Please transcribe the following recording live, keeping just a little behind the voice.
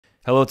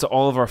Hello to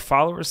all of our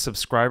followers,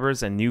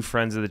 subscribers, and new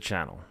friends of the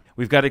channel.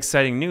 We've got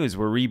exciting news.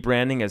 We're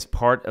rebranding as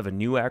part of a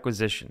new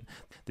acquisition.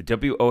 The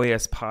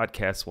WoaS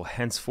podcast will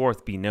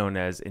henceforth be known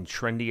as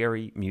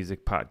Intrendiary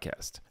Music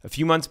Podcast. A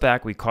few months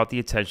back, we caught the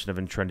attention of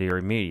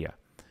Intrendiary Media,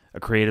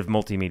 a creative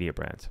multimedia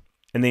brand,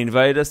 and they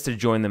invited us to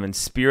join them in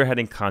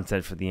spearheading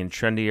content for the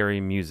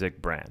Intrendiary Music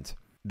brand.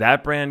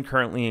 That brand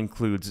currently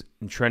includes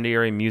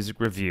Intrendiary Music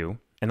Review,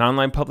 an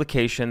online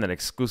publication that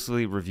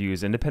exclusively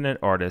reviews independent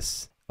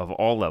artists of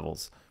all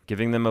levels,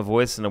 giving them a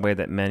voice in a way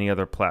that many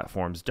other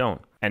platforms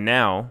don't. And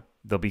now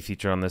they'll be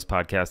featured on this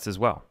podcast as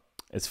well.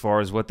 As far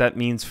as what that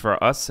means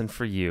for us and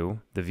for you,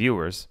 the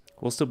viewers,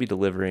 we'll still be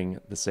delivering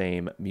the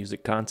same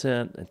music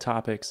content and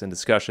topics and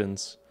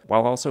discussions,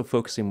 while also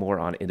focusing more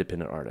on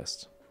independent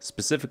artists,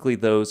 specifically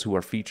those who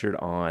are featured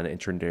on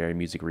Intrendiary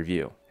Music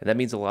Review. And that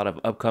means a lot of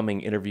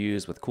upcoming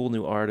interviews with cool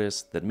new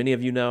artists that many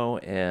of you know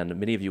and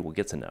many of you will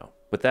get to know.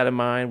 With that in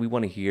mind, we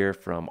want to hear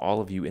from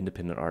all of you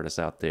independent artists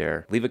out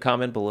there. Leave a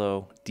comment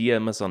below,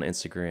 DM us on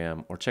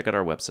Instagram, or check out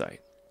our website.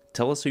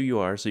 Tell us who you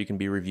are so you can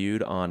be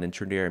reviewed on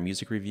Intrendiary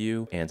Music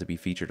Review and to be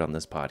featured on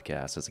this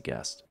podcast as a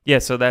guest. Yeah,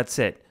 so that's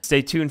it.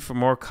 Stay tuned for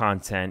more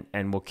content,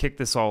 and we'll kick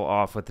this all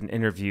off with an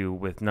interview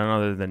with none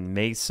other than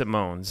Mei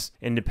Semones,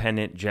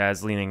 independent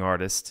jazz-leaning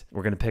artist.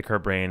 We're going to pick her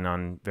brain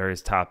on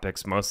various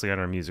topics, mostly on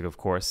her music, of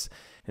course.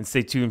 And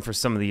stay tuned for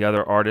some of the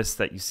other artists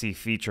that you see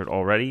featured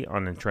already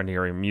on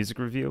Intrendiary Music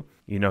Review.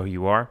 You know who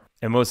you are.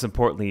 And most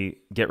importantly,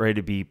 get ready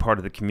to be part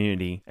of the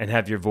community and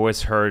have your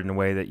voice heard in a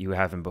way that you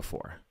haven't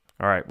before.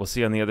 All right, we'll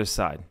see you on the other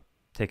side.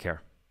 Take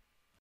care.